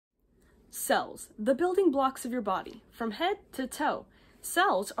Cells, the building blocks of your body, from head to toe.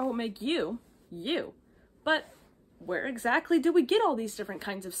 Cells are what make you, you. But where exactly do we get all these different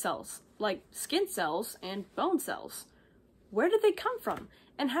kinds of cells, like skin cells and bone cells? Where did they come from,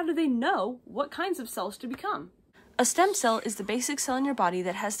 and how do they know what kinds of cells to become? A stem cell is the basic cell in your body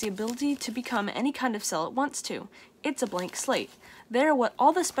that has the ability to become any kind of cell it wants to. It's a blank slate. They are what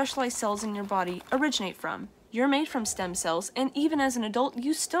all the specialized cells in your body originate from. You're made from stem cells, and even as an adult,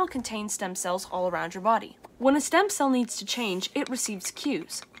 you still contain stem cells all around your body. When a stem cell needs to change, it receives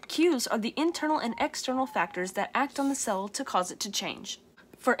cues. Cues are the internal and external factors that act on the cell to cause it to change.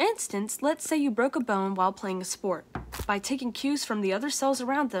 For instance, let's say you broke a bone while playing a sport. By taking cues from the other cells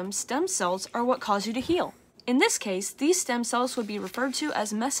around them, stem cells are what cause you to heal. In this case, these stem cells would be referred to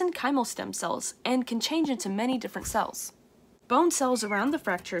as mesenchymal stem cells and can change into many different cells. Bone cells around the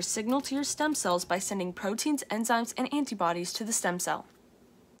fracture signal to your stem cells by sending proteins, enzymes, and antibodies to the stem cell.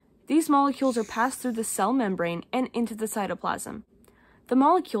 These molecules are passed through the cell membrane and into the cytoplasm. The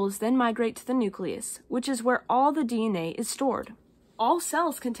molecules then migrate to the nucleus, which is where all the DNA is stored. All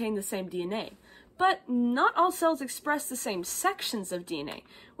cells contain the same DNA, but not all cells express the same sections of DNA,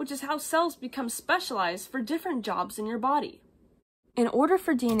 which is how cells become specialized for different jobs in your body. In order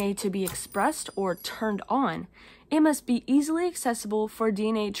for DNA to be expressed or turned on, it must be easily accessible for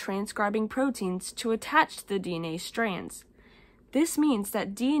DNA transcribing proteins to attach to the DNA strands. This means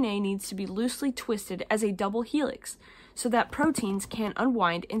that DNA needs to be loosely twisted as a double helix so that proteins can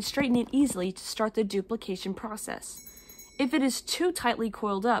unwind and straighten it easily to start the duplication process. If it is too tightly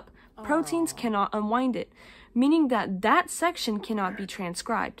coiled up, proteins cannot unwind it, meaning that that section cannot be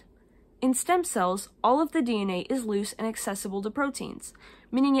transcribed. In stem cells, all of the DNA is loose and accessible to proteins,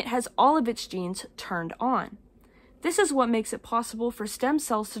 meaning it has all of its genes turned on. This is what makes it possible for stem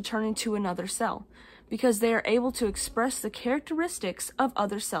cells to turn into another cell, because they are able to express the characteristics of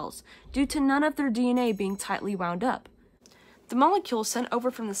other cells due to none of their DNA being tightly wound up. The molecules sent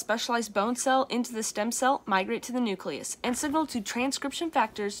over from the specialized bone cell into the stem cell migrate to the nucleus and signal to transcription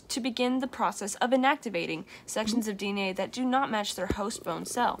factors to begin the process of inactivating sections of DNA that do not match their host bone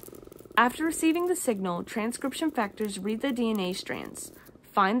cell. After receiving the signal, transcription factors read the DNA strands,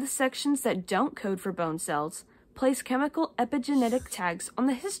 find the sections that don't code for bone cells, place chemical epigenetic tags on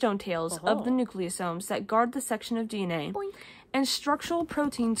the histone tails of the nucleosomes that guard the section of DNA, and structural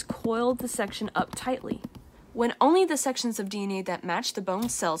proteins coil the section up tightly. When only the sections of DNA that match the bone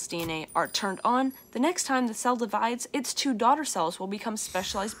cell's DNA are turned on, the next time the cell divides, its two daughter cells will become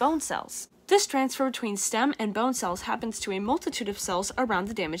specialized bone cells. This transfer between stem and bone cells happens to a multitude of cells around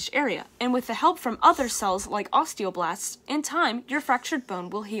the damaged area, and with the help from other cells like osteoblasts, in time, your fractured bone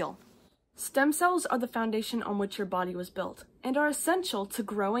will heal. Stem cells are the foundation on which your body was built, and are essential to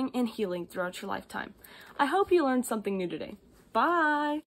growing and healing throughout your lifetime. I hope you learned something new today. Bye!